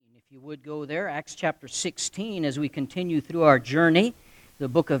If you would go there, Acts chapter 16, as we continue through our journey. The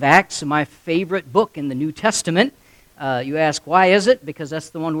book of Acts, my favorite book in the New Testament. You ask, why is it? Because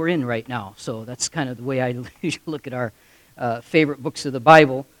that's the one we're in right now. So that's kind of the way I usually look at our favorite books of the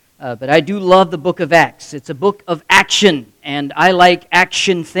Bible. But I do love the book of Acts. It's a book of action, and I like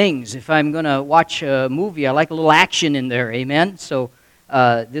action things. If I'm going to watch a movie, I like a little action in there, amen? So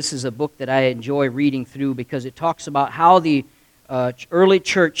this is a book that I enjoy reading through because it talks about how the early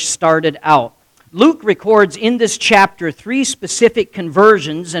church started out. Luke records in this chapter 3 specific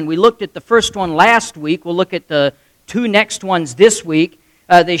conversions, and we looked at the first one last week. We'll look at the two next ones this week.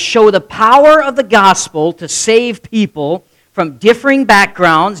 They show the power of the gospel to save people from differing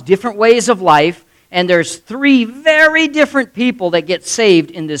backgrounds, different ways of life, and there's 3 very different people that get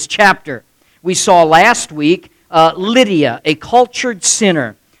saved in this chapter. We saw last week Lydia, a cultured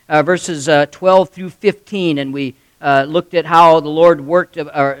sinner, verses 12 through 15, and we looked at how the Lord worked,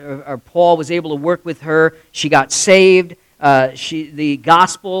 or Paul was able to work with her. She got saved. The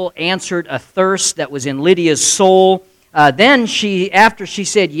gospel answered a thirst that was in Lydia's soul. Then after she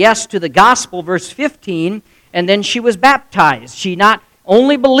said yes to the gospel, verse 15, and then she was baptized. She not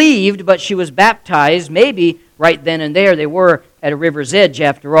only believed, but she was baptized, maybe right then and there. They were at a river's edge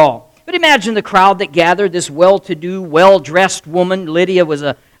after all. But imagine the crowd that gathered, this well-to-do, well-dressed woman. Lydia was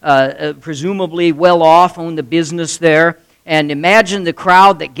presumably well-off, owned the business there. And imagine the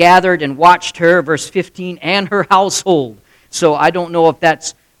crowd that gathered and watched her, verse 15, and her household. So I don't know if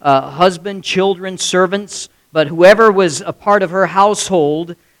that's husband, children, servants, but whoever was a part of her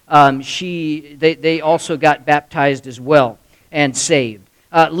household, they also got baptized as well and saved.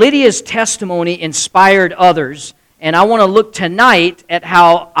 Lydia's testimony inspired others, and I want to look tonight at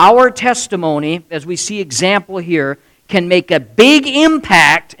how our testimony, as we see example here, can make a big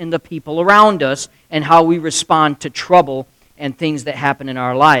impact in the people around us and how we respond to trouble and things that happen in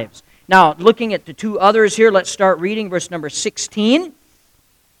our lives. Now, looking at the 2 others here, let's start reading verse number 16.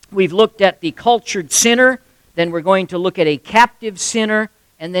 We've looked at the cultured sinner, then we're going to look at a captive sinner,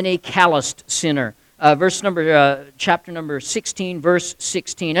 and then a calloused sinner. Chapter number 16, verse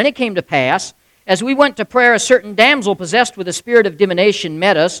 16. And it came to pass, as we went to prayer, a certain damsel possessed with a spirit of divination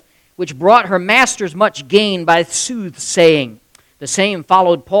met us, which brought her masters much gain by soothsaying. The same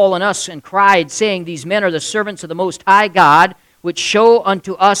followed Paul and us, and cried, saying, These men are the servants of the Most High God, which show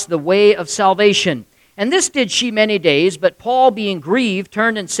unto us the way of salvation. And this did she many days, but Paul, being grieved,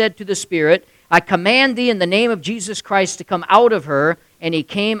 turned and said to the Spirit, I command thee in the name of Jesus Christ to come out of her. And he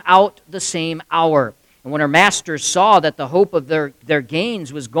came out the same hour. And when her masters saw that the hope of their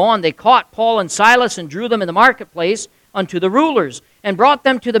gains was gone, they caught Paul and Silas and drew them in the marketplace unto the rulers, and brought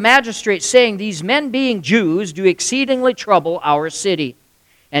them to the magistrates, saying, These men, being Jews, do exceedingly trouble our city,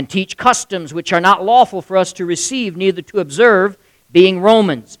 and teach customs which are not lawful for us to receive, neither to observe, being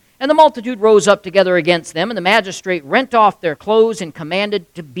Romans. And the multitude rose up together against them, and the magistrate rent off their clothes and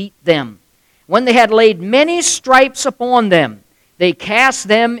commanded to beat them. When they had laid many stripes upon them, they cast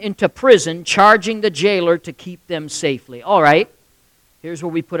them into prison, charging the jailer to keep them safely. All right, here's where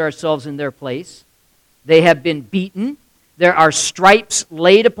we put ourselves in their place. They have been beaten. There are stripes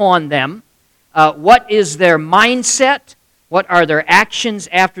laid upon them. What is their mindset? What are their actions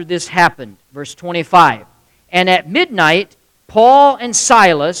after this happened? Verse 25. And at midnight, Paul and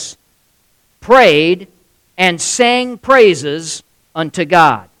Silas prayed and sang praises unto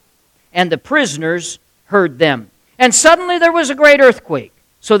God. And the prisoners heard them. And suddenly there was a great earthquake,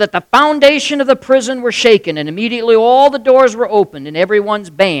 so that the foundation of the prison were shaken, and immediately all the doors were opened, and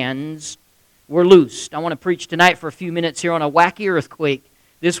everyone's bands were loosed. I want to preach tonight for a few minutes here on a wacky earthquake.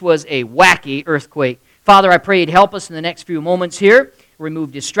 This was a wacky earthquake. Father, I pray you'd help us in the next few moments here.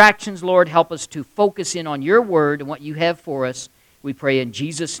 Remove distractions, Lord. Help us to focus in on your word and what you have for us. We pray in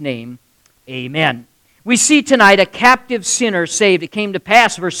Jesus' name, amen. We see tonight a captive sinner saved. It came to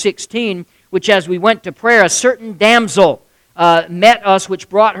pass, verse 16, which as we went to prayer, a certain damsel met us, which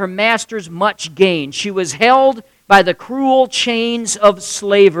brought her masters much gain. She was held by the cruel chains of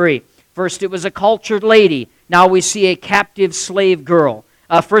slavery. First it was a cultured lady. Now we see a captive slave girl.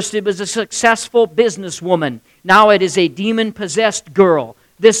 First it was a successful businesswoman. Now it is a demon-possessed girl.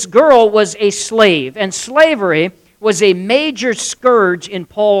 This girl was a slave, and slavery was a major scourge in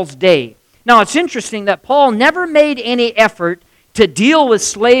Paul's day. Now it's interesting that Paul never made any effort to deal with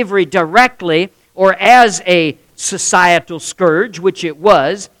slavery directly or as a societal scourge, which it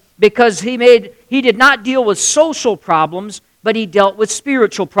was, because he did not deal with social problems, but he dealt with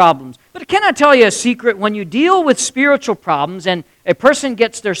spiritual problems. But can I tell you a secret? When you deal with spiritual problems and a person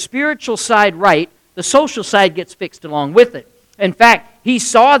gets their spiritual side right, the social side gets fixed along with it. In fact, he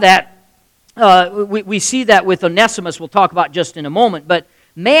saw that, we see that with Onesimus, we'll talk about just in a moment, but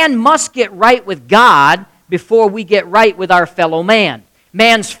Man must get right with God before we get right with our fellow man.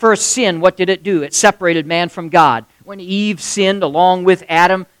 Man's first sin, what did it do? It separated man from God. When Eve sinned along with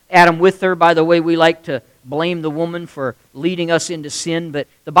Adam with her, by the way, we like to blame the woman for leading us into sin, but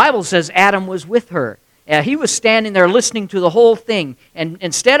the Bible says Adam was with her. He was standing there listening to the whole thing, and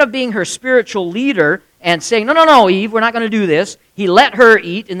instead of being her spiritual leader and saying, no, Eve, we're not going to do this, he let her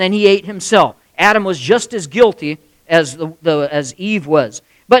eat, and then he ate himself. Adam was just as guilty as Eve was.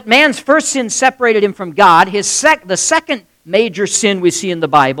 But man's first sin separated him from God. The second major sin we see in the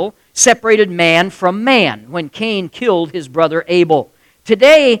Bible separated man from man when Cain killed his brother Abel.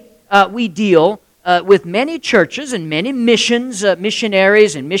 Today, we deal with many churches and many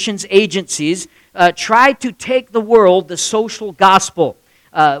missionaries and missions agencies try to take the world, the social gospel,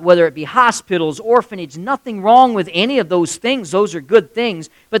 whether it be hospitals, orphanages, nothing wrong with any of those things. Those are good things,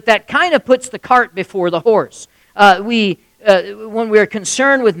 but that kind of puts the cart before the horse. When we are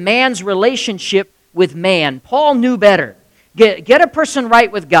concerned with man's relationship with man, Paul knew better. Get a person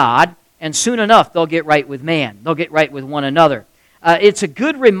right with God, and soon enough they'll get right with man. They'll get right with one another. It's a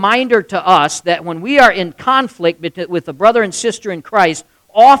good reminder to us that when we are in conflict with a brother and sister in Christ,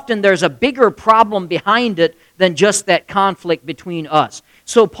 often there's a bigger problem behind it than just that conflict between us.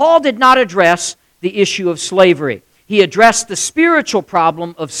 So Paul did not address the issue of slavery. He addressed the spiritual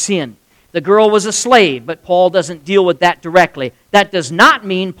problem of sin. The girl was a slave, but Paul doesn't deal with that directly. That does not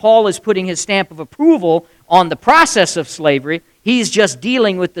mean Paul is putting his stamp of approval on the process of slavery. He's just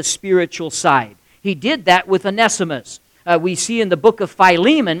dealing with the spiritual side. He did that with Onesimus. We see in the book of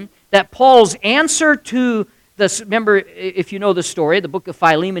Philemon that Paul's answer to remember, if you know the story, the book of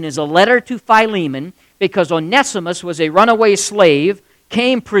Philemon is a letter to Philemon because Onesimus was a runaway slave,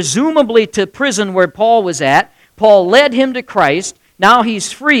 came presumably to prison where Paul was at. Paul led him to Christ. Now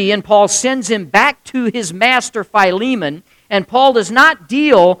he's free, and Paul sends him back to his master Philemon. And Paul does not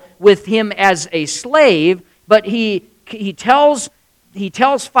deal with him as a slave, but he tells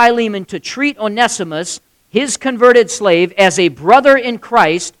Philemon to treat Onesimus, his converted slave, as a brother in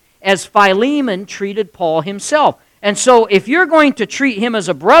Christ, as Philemon treated Paul himself. And so if you're going to treat him as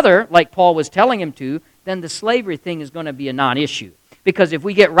a brother, like Paul was telling him to, then the slavery thing is going to be a non-issue. Because if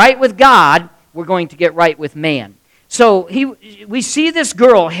we get right with God, we're going to get right with man. So we see this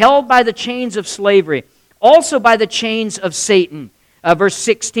girl held by the chains of slavery, also by the chains of Satan. Verse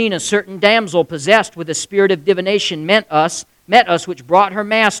 16, a certain damsel possessed with a spirit of divination met us, which brought her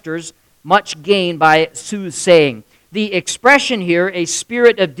masters much gain by soothsaying. The expression here, a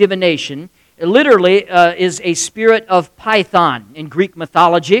spirit of divination, literally is a spirit of Python in Greek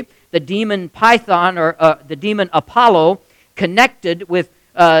mythology. The demon Python, or the demon Apollo, connected with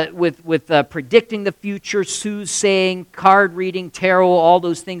predicting the future, soothsaying, card reading, tarot, all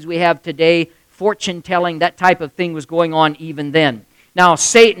those things we have today, fortune telling, that type of thing was going on even then. Now,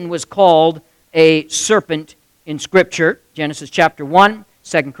 Satan was called a serpent in Scripture. Genesis chapter 1,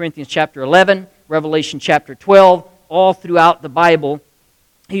 2 Corinthians chapter 11, Revelation chapter 12, all throughout the Bible,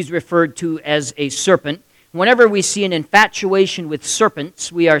 he's referred to as a serpent. Whenever we see an infatuation with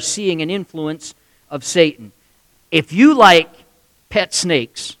serpents, we are seeing an influence of Satan. If you like pet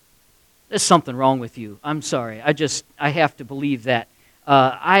snakes, there's something wrong with you. I'm sorry. I have to believe that.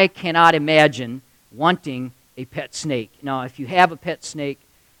 I cannot imagine wanting a pet snake. Now, if you have a pet snake,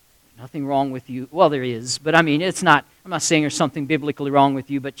 nothing wrong with you. Well, there is, but I mean, I'm not saying there's something biblically wrong with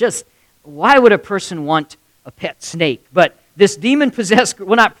you, but just why would a person want a pet snake? But this demon-possessed,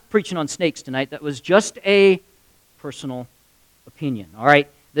 we're not preaching on snakes tonight. That was just a personal opinion, all right?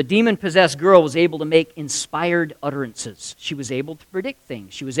 The demon-possessed girl was able to make inspired utterances. She was able to predict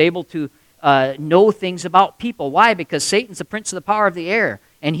things. She was able to know things about people. Why? Because Satan's the prince of the power of the air,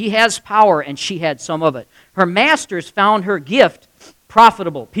 and he has power, and she had some of it. Her masters found her gift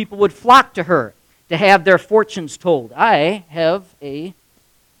profitable. People would flock to her to have their fortunes told. I have a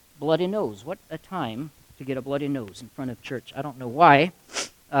bloody nose. What a time to get a bloody nose in front of church. I don't know why.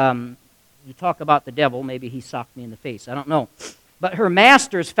 You talk about the devil, maybe he socked me in the face. I don't know. But her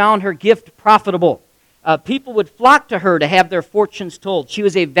masters found her gift profitable. People would flock to her to have their fortunes told. She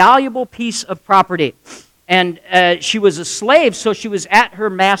was a valuable piece of property. And she was a slave, so she was at her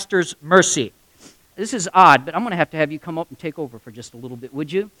master's mercy. This is odd, but I'm going to have you come up and take over for just a little bit,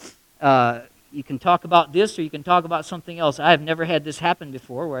 would you? You can talk about this or you can talk about something else. I have never had this happen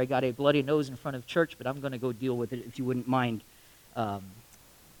before where I got a bloody nose in front of church, but I'm going to go deal with it if you wouldn't mind. A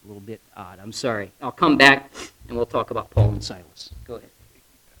little bit odd. I'm sorry. I'll come back and we'll talk about Paul and Silas. Go ahead.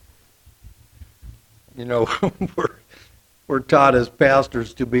 You know, we're taught as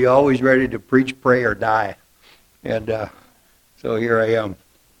pastors to be always ready to preach, pray, or die. And so here I am.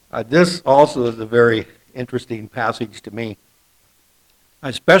 This also is a very interesting passage to me. I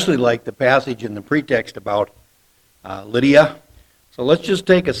especially like the passage in the pretext about Lydia. So let's just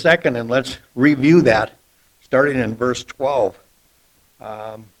take a second and let's review that, starting in verse 12.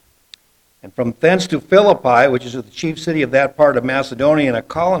 And from thence to Philippi, which is the chief city of that part of Macedonia, and a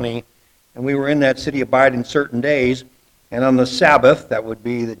colony, and we were in that city abiding certain days. And on the Sabbath, that would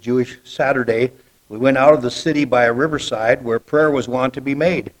be the Jewish Saturday, we went out of the city by a riverside where prayer was wont to be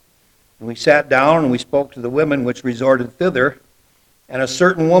made. And we sat down and we spoke to the women which resorted thither, and a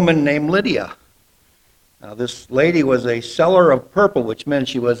certain woman named Lydia. Now this lady was a seller of purple, which meant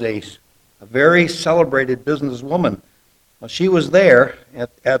she was a very celebrated businesswoman. Well, she was there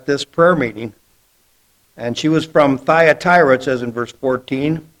at this prayer meeting, and she was from Thyatira, it says in verse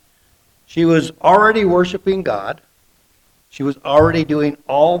 14. She was already worshiping God. She was already doing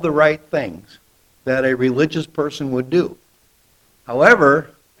all the right things that a religious person would do.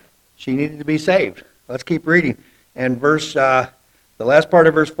 However, she needed to be saved. Let's keep reading. And the last part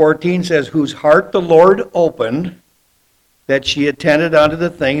of verse 14 says, whose heart the Lord opened, that she attended unto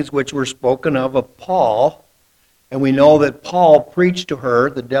the things which were spoken of Paul. And we know that Paul preached to her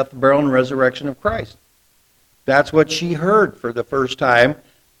the death, burial, and resurrection of Christ. That's what she heard for the first time,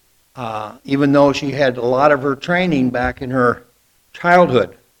 even though she had a lot of her training back in her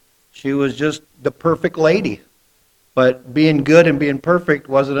childhood. She was just the perfect lady. But being good and being perfect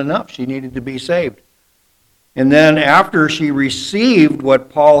wasn't enough. She needed to be saved. And then after she received what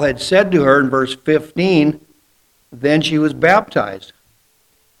Paul had said to her in verse 15, then she was baptized.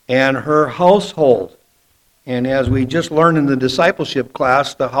 And her household, and as we just learned in the discipleship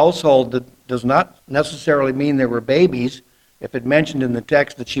class, the household does not necessarily mean they were babies. If it mentioned in the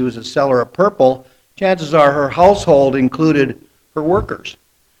text that she was a seller of purple, chances are her household included her workers,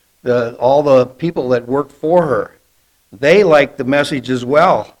 all the people that worked for her. They liked the message as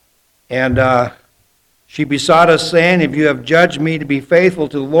well. And she besought us, saying, if you have judged me to be faithful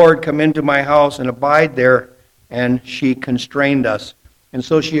to the Lord, come into my house and abide there. And she constrained us. And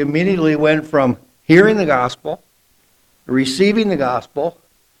so she immediately went from hearing the gospel, receiving the gospel,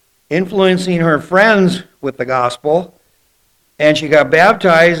 influencing her friends with the gospel, and she got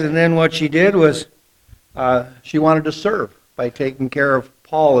baptized, and then what she did was she wanted to serve by taking care of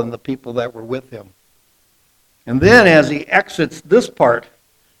Paul and the people that were with him. And then as he exits this part,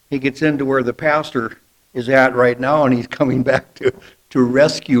 he gets into where the pastor is at right now, and he's coming back to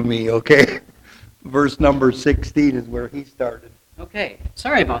rescue me, okay? Verse number 16 is where he started. Okay,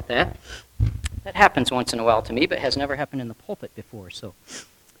 sorry about that. That happens once in a while to me, but has never happened in the pulpit before. So,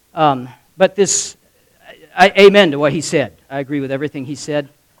 but this, amen to what he said. I agree with everything he said,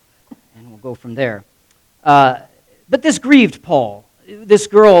 and we'll go from there. But this grieved Paul. This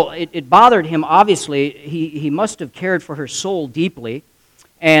girl, it bothered him, obviously. He must have cared for her soul deeply,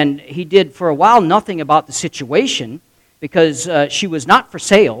 and he did for a while nothing about the situation because she was not for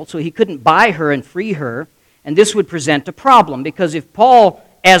sale, so he couldn't buy her and free her, and this would present a problem because if Paul,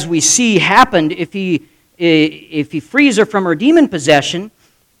 as we see happened, if he frees her from her demon possession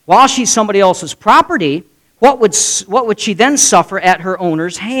while she's somebody else's property, what would she then suffer at her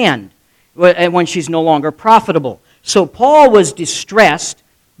owner's hand when she's no longer profitable? So Paul was distressed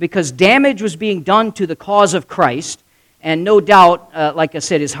because damage was being done to the cause of Christ, and no doubt, like I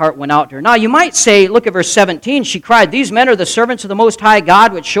said, his heart went out to her. Now you might say, look at verse 17, she cried, these men are the servants of the Most High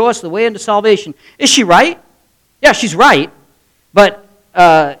God, which show us the way into salvation. Is she right? Yeah, she's right, but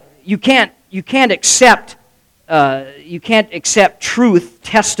you can't accept truth,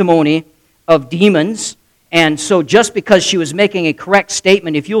 testimony of demons. And so just because she was making a correct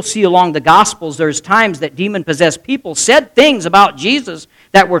statement, if you'll see along the Gospels, there's times that demon-possessed people said things about Jesus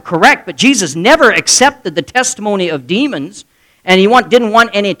that were correct, but Jesus never accepted the testimony of demons, and he didn't want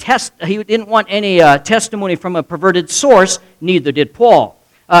any testimony from a perverted source. Neither did Paul.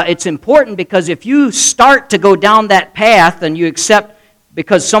 It's important because if you start to go down that path and you accept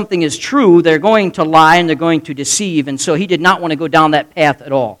because something is true, they're going to lie and they're going to deceive, and so he did not want to go down that path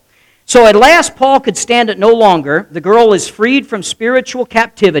at all. So at last Paul could stand it no longer. The girl is freed from spiritual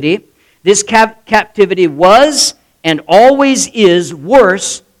captivity. This captivity was and always is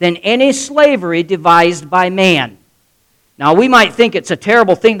worse than any slavery devised by man. Now we might think it's a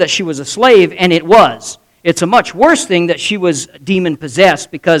terrible thing that she was a slave, and it was. It's a much worse thing that she was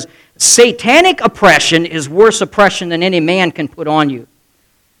demon-possessed because satanic oppression is worse oppression than any man can put on you.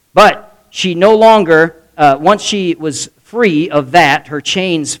 But she no longer, once she was free of that, her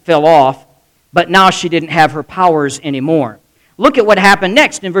chains fell off, but now she didn't have her powers anymore. Look at what happened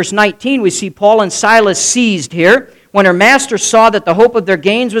next. In verse 19, we see Paul and Silas seized here. When her masters saw that the hope of their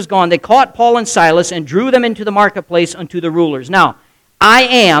gains was gone, they caught Paul and Silas and drew them into the marketplace unto the rulers. Now, I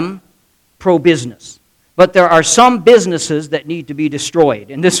am pro-business, But there are some businesses that need to be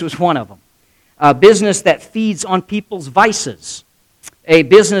destroyed, and this was one of them. A business that feeds on people's vices. A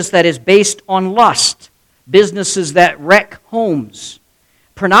business that is based on lust. Businesses that wreck homes.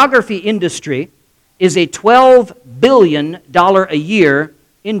 Pornography industry is a $12 billion a year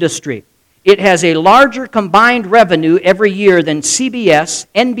industry. It has a larger combined revenue every year than CBS,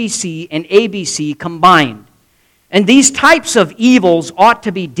 NBC, and ABC combined. And these types of evils ought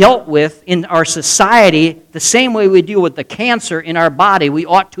to be dealt with in our society the same way we deal with the cancer in our body. We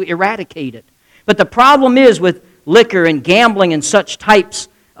ought to eradicate it. But the problem is with liquor and gambling and such types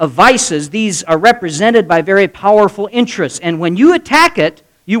of vices, these are represented by very powerful interests. And when you attack it,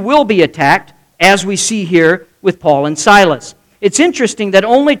 you will be attacked, as we see here with Paul and Silas. It's interesting that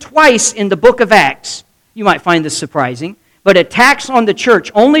only twice in the book of Acts, you might find this surprising, but attacks on the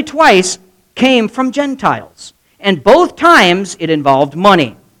church only twice came from Gentiles. And both times it involved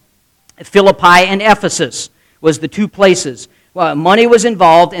money. Philippi and Ephesus was the two places. Well, money was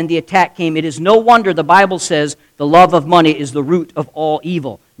involved and the attack came. It is no wonder the Bible says the love of money is the root of all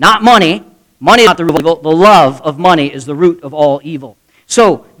evil. Not money. Money is not the root of evil. The love of money is the root of all evil.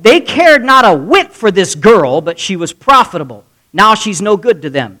 So they cared not a whit for this girl, but she was profitable. Now she's no good to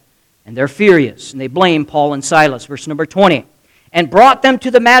them. And they're furious. And they blame Paul and Silas. Verse number 20. And brought them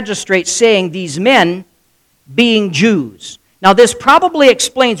to the magistrates, saying, these men being Jews. Now this probably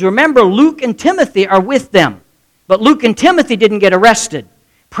explains, remember Luke and Timothy are with them. But Luke and Timothy didn't get arrested.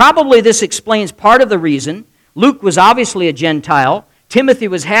 Probably this explains part of the reason. Luke was obviously a Gentile. Timothy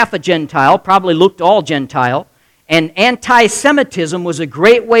was half a Gentile, probably looked all Gentile. And anti-Semitism was a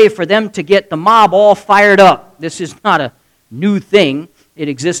great way for them to get the mob all fired up. This is not a new thing. It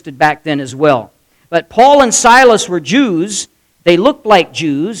existed back then as well. But Paul and Silas were Jews. They looked like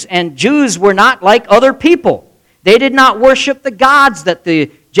Jews, and Jews were not like other people. They did not worship the gods that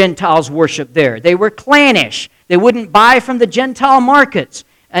the Gentiles worshiped there. They were clannish. They wouldn't buy from the Gentile markets.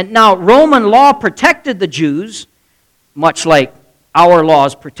 And now Roman law protected the Jews, much like our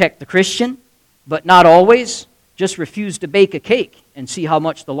laws protect the Christian, but not always. Just refuse to bake a cake and see how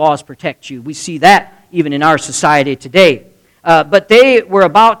much the laws protect you. We see that even in our society today. But they were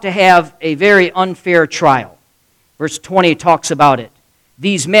about to have a very unfair trial. Verse 20 talks about it.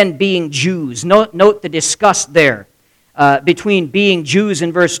 These men being Jews. Note the disgust there between being Jews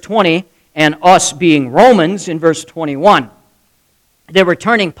in verse 20 and us being Romans in verse 21. They were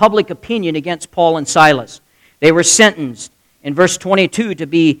turning public opinion against Paul and Silas. They were sentenced in verse 22 to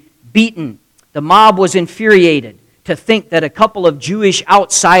be beaten. The mob was infuriated to think that a couple of Jewish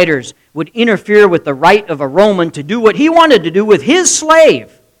outsiders would interfere with the right of a Roman to do what he wanted to do with his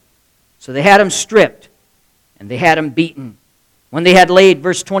slave. So they had him stripped. And they had him beaten. When they had laid,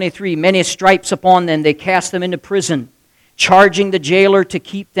 verse 23, many stripes upon them, they cast them into prison, charging the jailer to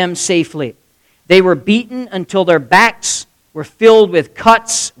keep them safely. They were beaten until their backs were filled with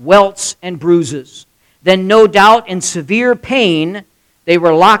cuts, welts, and bruises. Then, no doubt, in severe pain, they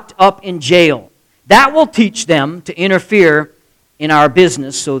were locked up in jail. That will teach them to interfere in our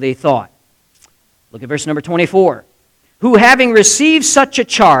business, so they thought. Look at verse number 24. Who, having received such a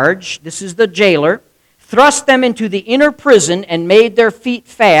charge, this is the jailer, thrust them into the inner prison and made their feet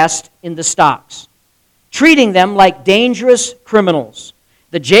fast in the stocks, treating them like dangerous criminals.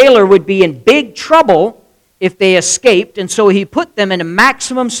 The jailer would be in big trouble if they escaped, and so he put them in a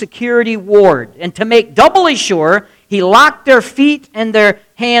maximum security ward. And to make doubly sure, he locked their feet and their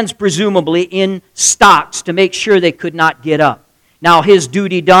hands, presumably, in stocks to make sure they could not get up. Now, his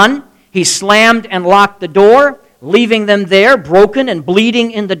duty done, he slammed and locked the door, leaving them there, broken and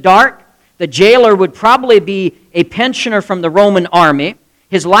bleeding in the dark. The jailer would probably be a pensioner from the Roman army.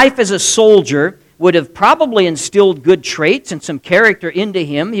 His life as a soldier would have probably instilled good traits and some character into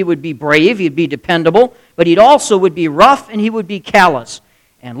him. He would be brave, he'd be dependable, but he'd also would be rough and he would be callous.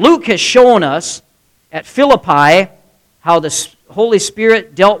 And Luke has shown us at Philippi how the Holy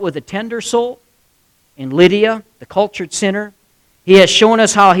Spirit dealt with a tender soul in Lydia, the cultured sinner. He has shown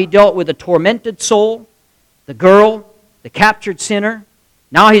us how he dealt with a tormented soul, the girl, the captured sinner.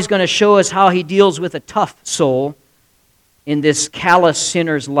 Now he's going to show us how he deals with a tough soul in this callous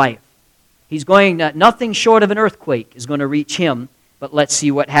sinner's life. He's going to, nothing short of an earthquake is going to reach him, but let's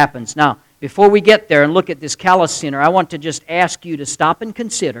see what happens. Now, before we get there and look at this callous sinner, I want to just ask you to stop and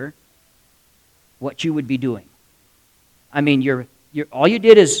consider what you would be doing. I mean, all you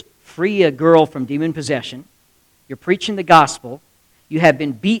did is free a girl from demon possession. You're preaching the gospel. You have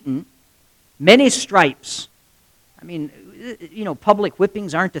been beaten. Many stripes. I mean, public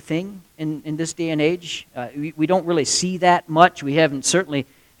whippings aren't a thing in this day and age. We don't really see that much. We certainly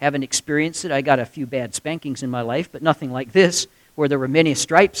haven't experienced it. I got a few bad spankings in my life, but nothing like this, where there were many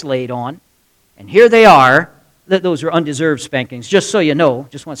stripes laid on. And here they are. Those are undeserved spankings, just so you know.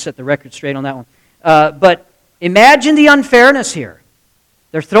 Just want to set the record straight on that one. But imagine the unfairness here.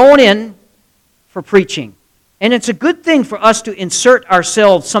 They're thrown in for preaching. And it's a good thing for us to insert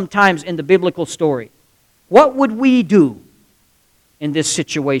ourselves sometimes in the biblical story. What would we do in this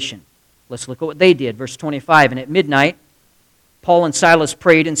situation? Let's look at what they did. Verse 25, and at midnight, Paul and Silas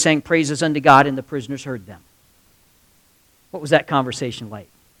prayed and sang praises unto God, and the prisoners heard them. What was that conversation like?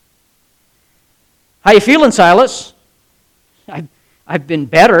 How you feeling, Silas? I've been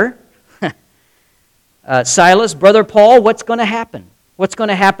better. Silas, Brother Paul, what's going to happen? What's going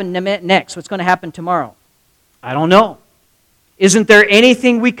to happen next? What's going to happen tomorrow? I don't know. Isn't there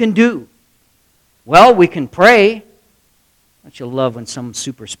anything we can do? Well, we can pray. Don't you love when some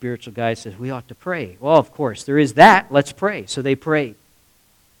super spiritual guy says, we ought to pray? Well, of course, there is that. Let's pray. So they prayed.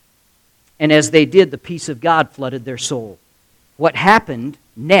 And as they did, the peace of God flooded their soul. What happened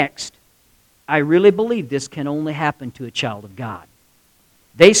next, I really believe this can only happen to a child of God.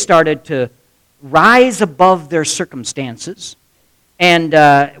 They started to rise above their circumstances. And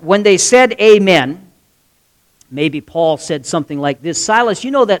when they said amen, maybe Paul said something like this. Silas,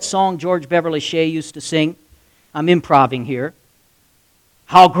 you know that song George Beverly Shea used to sing? I'm improvising here.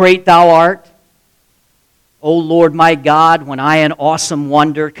 How great thou art, O Lord my God, when I in awesome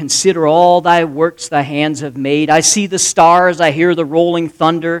wonder consider all thy works thy hands have made. I see the stars, I hear the rolling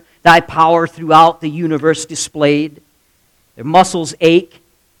thunder, thy power throughout the universe displayed. Their muscles ache,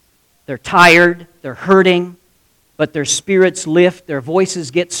 they're tired, they're hurting, but their spirits lift, their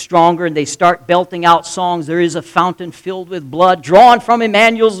voices get stronger, and they start belting out songs. There is a fountain filled with blood, drawn from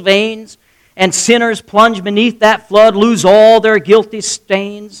Emmanuel's veins, and sinners plunge beneath that flood, lose all their guilty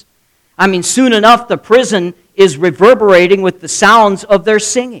stains. I mean, soon enough, the prison is reverberating with the sounds of their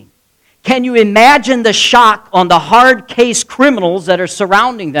singing. Can you imagine the shock on the hard-case criminals that are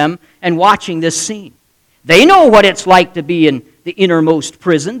surrounding them and watching this scene? They know what it's like to be in the innermost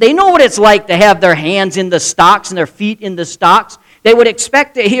prison. They know what it's like to have their hands in the stocks and their feet in the stocks. They would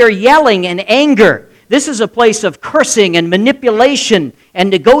expect to hear yelling and anger. This is a place of cursing and manipulation and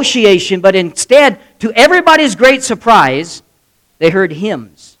negotiation, but instead, to everybody's great surprise, they heard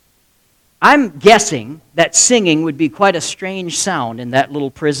hymns. I'm guessing that singing would be quite a strange sound in that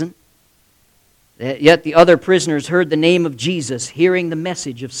little prison. Yet the other prisoners heard the name of Jesus, hearing the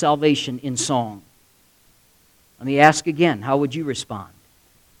message of salvation in song. Let me ask again, how would you respond?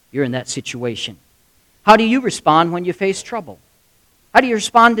 You're in that situation. How do you respond when you face trouble? How do you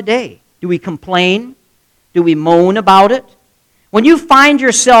respond today? Do we complain? Do we moan about it? When you find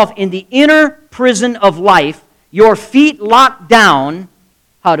yourself in the inner prison of life, your feet locked down,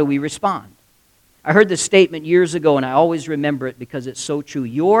 how do we respond? I heard this statement years ago, and I always remember it because it's so true.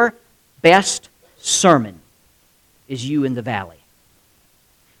 Your best sermon is you in the valley.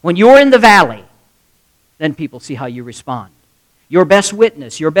 When you're in the valley, then people see how you respond. Your best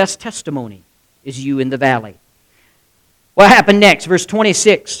witness, your best testimony is you in the valley. What happened next? Verse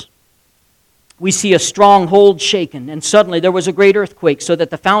 26. We see a stronghold shaken, and suddenly there was a great earthquake, so that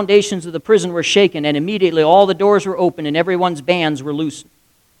the foundations of the prison were shaken, and immediately all the doors were opened, and everyone's bands were loosened.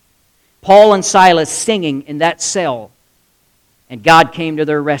 Paul and Silas singing in that cell, and God came to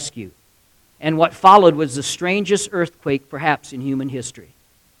their rescue. And what followed was the strangest earthquake perhaps in human history.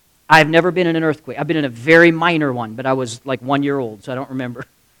 I've never been in an earthquake. I've been in a very minor one, but I was like 1 year old, so I don't remember.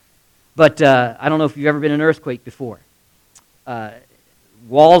 But I don't know if you've ever been in an earthquake before.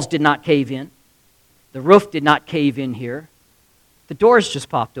 Walls did not cave in. The roof did not cave in here. The doors just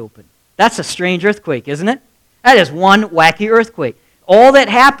popped open. That's a strange earthquake, isn't it? That is one wacky earthquake. All that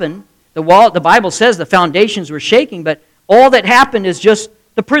happened, the Bible says the foundations were shaking, but all that happened is just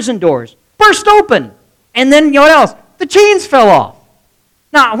the prison doors burst open. And then, you know what else? The chains fell off.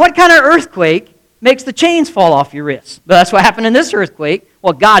 Now, what kind of earthquake makes the chains fall off your wrists? But that's what happened in this earthquake.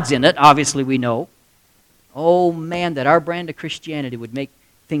 Well, God's in it, obviously we know. Oh, man, that our brand of Christianity would make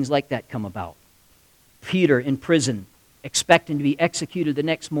things like that come about. Peter in prison, expecting to be executed the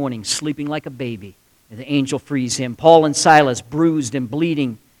next morning, sleeping like a baby. And the angel frees him. Paul and Silas, bruised and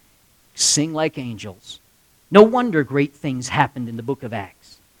bleeding, sing like angels. No wonder great things happened in the book of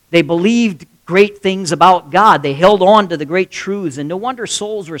Acts. They believed great things about God. They held on to the great truths, and no wonder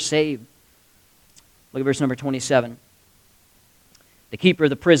souls were saved. Look at verse number 27. The keeper of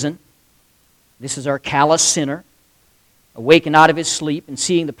the prison, this is our callous sinner, awakened out of his sleep and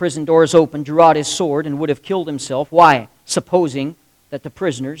seeing the prison doors open, drew out his sword and would have killed himself. Why? Supposing that the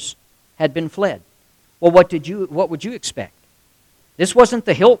prisoners had been fled. Well, what would you expect? This wasn't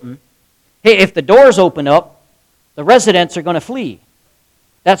the Hilton. Hey, if the doors open up, the residents are going to flee.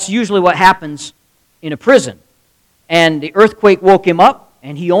 That's usually what happens in a prison. And the earthquake woke him up.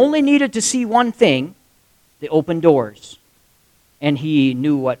 And he only needed to see one thing, the open doors. And he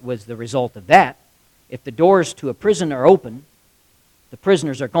knew what was the result of that. If the doors to a prison are open, the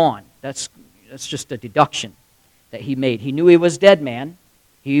prisoners are gone. That's just a deduction that he made. He knew he was a dead man.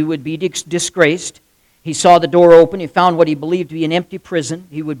 He would be disgraced. He saw the door open. He found what he believed to be an empty prison.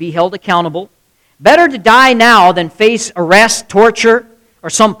 He would be held accountable. Better to die now than face arrest, torture, or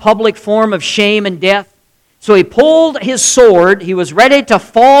some public form of shame and death. So he pulled his sword. He was ready to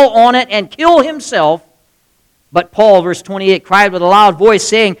fall on it and kill himself. But Paul, verse 28, cried with a loud voice,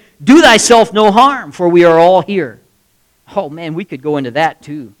 saying, "Do thyself no harm, for we are all here." Oh man, we could go into that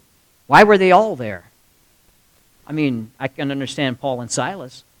too. Why were they all there? I mean, I can understand Paul and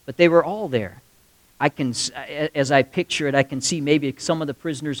Silas, but they were all there. As I picture it, I can see maybe some of the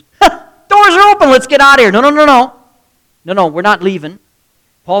prisoners, doors are open, let's get out of here. No, we're not leaving.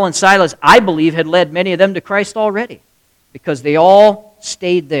 Paul and Silas, I believe, had led many of them to Christ already because they all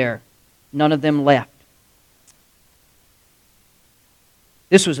stayed there. None of them left.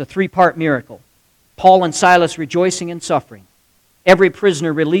 This was a three-part miracle. Paul and Silas rejoicing in suffering, every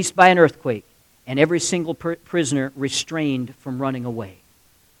prisoner released by an earthquake, and every single prisoner restrained from running away.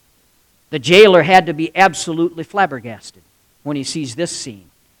 The jailer had to be absolutely flabbergasted when he sees this scene.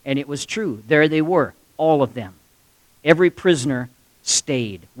 And it was true. There they were, all of them. Every prisoner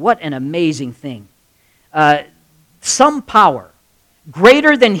stayed. What an amazing thing. Some power,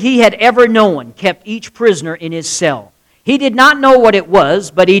 greater than he had ever known, kept each prisoner in his cell. He did not know what it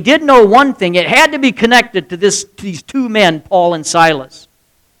was, but he did know one thing. It had to be connected to these two men, Paul and Silas.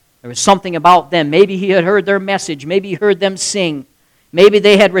 There was something about them. Maybe he had heard their message. Maybe he heard them sing. Maybe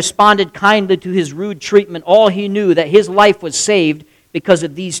they had responded kindly to his rude treatment. All he knew that his life was saved because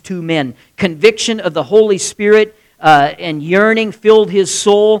of these two men. Conviction of the Holy Spirit and yearning filled his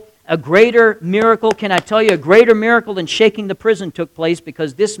soul. A greater miracle, can I tell you, a greater miracle than shaking the prison took place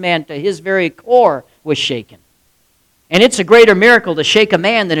because this man, to his very core, was shaken. And it's a greater miracle to shake a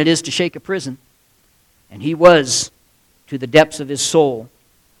man than it is to shake a prison. And he was to the depths of his soul.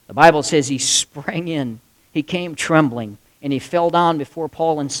 The Bible says he sprang in. He came trembling, and he fell down before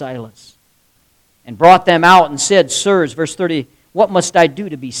Paul and Silas and brought them out and said, "Sirs," verse 30, "what must I do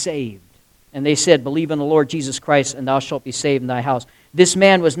to be saved?" And they said, "Believe in the Lord Jesus Christ, and thou shalt be saved in thy house." This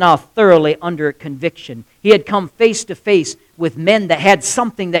man was now thoroughly under conviction. He had come face to face with men that had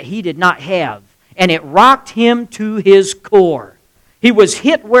something that he did not have, and it rocked him to his core. He was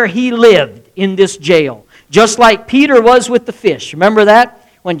hit where he lived in this jail, just like Peter was with the fish. Remember that?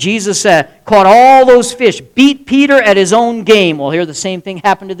 When Jesus caught all those fish, beat Peter at his own game. Well, here the same thing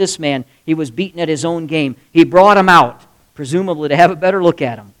happened to this man. He was beaten at his own game. He brought him out, presumably to have a better look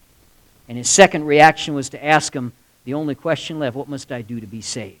at him. And his second reaction was to ask him the only question left, what must I do to be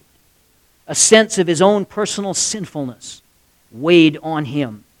saved? A sense of his own personal sinfulness weighed on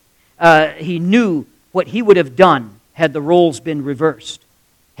him. He knew what he would have done had the roles been reversed.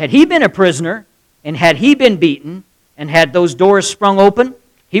 Had he been a prisoner, and had he been beaten, and had those doors sprung open,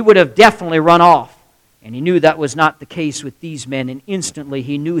 he would have definitely run off. And he knew that was not the case with these men, and instantly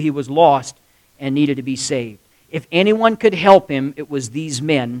he knew he was lost and needed to be saved. If anyone could help him, it was these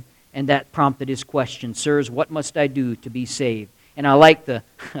men, and that prompted his question, "Sirs, what must I do to be saved?" And I like the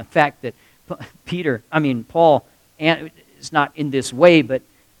fact that Paul is not in this way, but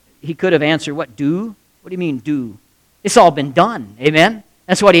he could have answered, "What, do? What do you mean, do? It's all been done." Amen?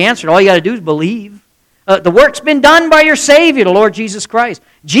 That's what he answered. All you got to do is believe. The work's been done by your Savior, the Lord Jesus Christ.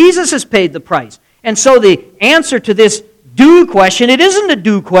 Jesus has paid the price. And so the answer to this do question, it isn't a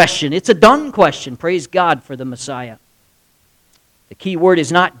do question, it's a done question. Praise God for the Messiah. The key word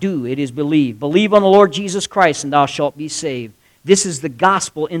is not do, it is believe. Believe on the Lord Jesus Christ and thou shalt be saved. This is the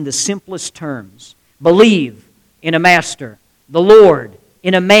gospel in the simplest terms. Believe in a master, the Lord,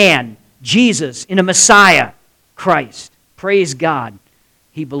 in a man, Jesus, in a Messiah, Christ. Praise God.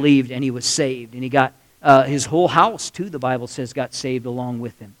 He believed and he was saved. And he got his whole house, too, the Bible says, got saved along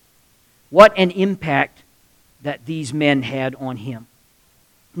with him. What an impact that these men had on him.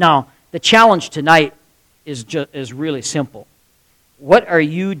 Now, the challenge tonight is really simple. What are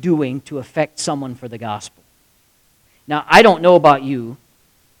you doing to affect someone for the gospel? Now, I don't know about you.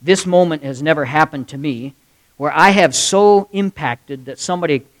 This moment has never happened to me where I have so impacted that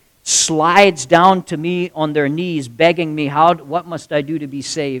somebody slides down to me on their knees begging me, what must I do to be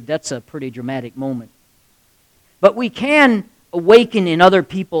saved? That's a pretty dramatic moment. But we can awaken in other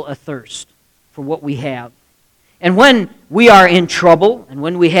people a thirst for what we have. And when we are in trouble, and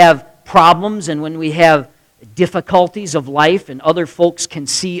when we have problems, and when we have difficulties of life, and other folks can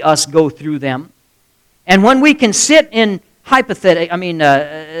see us go through them, and when we can sit in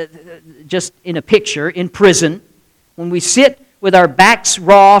just in a picture, in prison, when we sit with our backs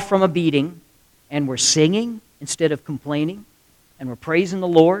raw from a beating, and we're singing instead of complaining, and we're praising the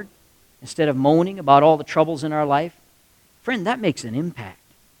Lord instead of moaning about all the troubles in our life, friend, that makes an impact.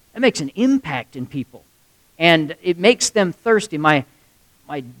 That makes an impact in people. And it makes them thirsty. My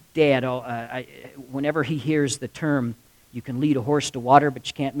dad, whenever he hears the term, you can lead a horse to water, but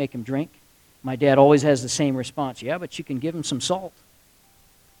you can't make him drink, my dad always has the same response. Yeah, but you can give him some salt.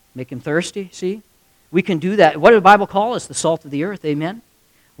 Make him thirsty, see? We can do that. What did the Bible call us? The salt of the earth, amen?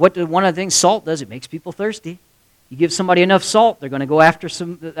 One of the things salt does, it makes people thirsty. You give somebody enough salt, they're going to go after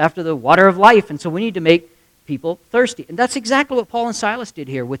the water of life. And so we need to make people thirsty. And that's exactly what Paul and Silas did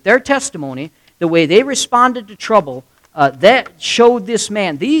here. With their testimony, the way they responded to trouble, that showed this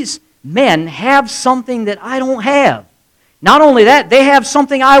man, these men have something that I don't have. Not only that, they have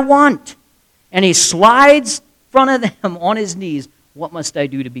something I want. And he slides in front of them on his knees. What must I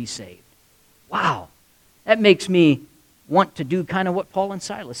do to be saved? Wow. That makes me want to do kind of what Paul and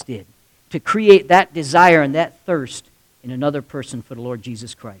Silas did, to create that desire and that thirst in another person for the Lord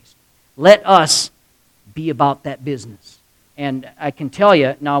Jesus Christ. Let us be about that business. And I can tell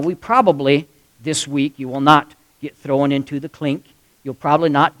you, now we probably, this week, you will not get thrown into the clink. You'll probably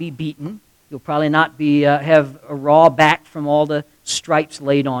not be beaten. You'll probably not be have a raw back from all the stripes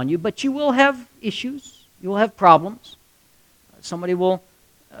laid on you, but you will have issues. You will have problems. Somebody will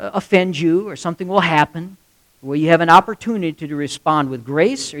offend you, or something will happen where you have an opportunity to respond with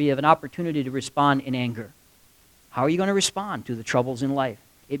grace, or you have an opportunity to respond in anger. How are you going to respond to the troubles in life?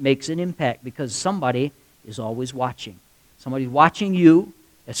 It makes an impact because somebody is always watching. Somebody's watching you,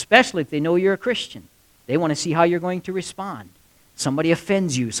 especially if they know you're a Christian. They want to see how you're going to respond. Somebody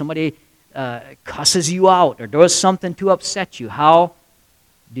offends you. Somebody cusses you out or does something to upset you. How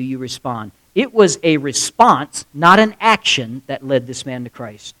do you respond? It was a response, not an action, that led this man to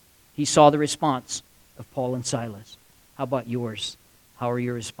Christ. He saw the response of Paul and Silas. How about yours? How are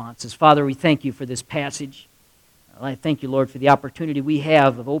your responses? Father, we thank you for this passage. I thank you, Lord, for the opportunity we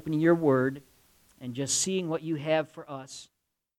have of opening your word and just seeing what you have for us.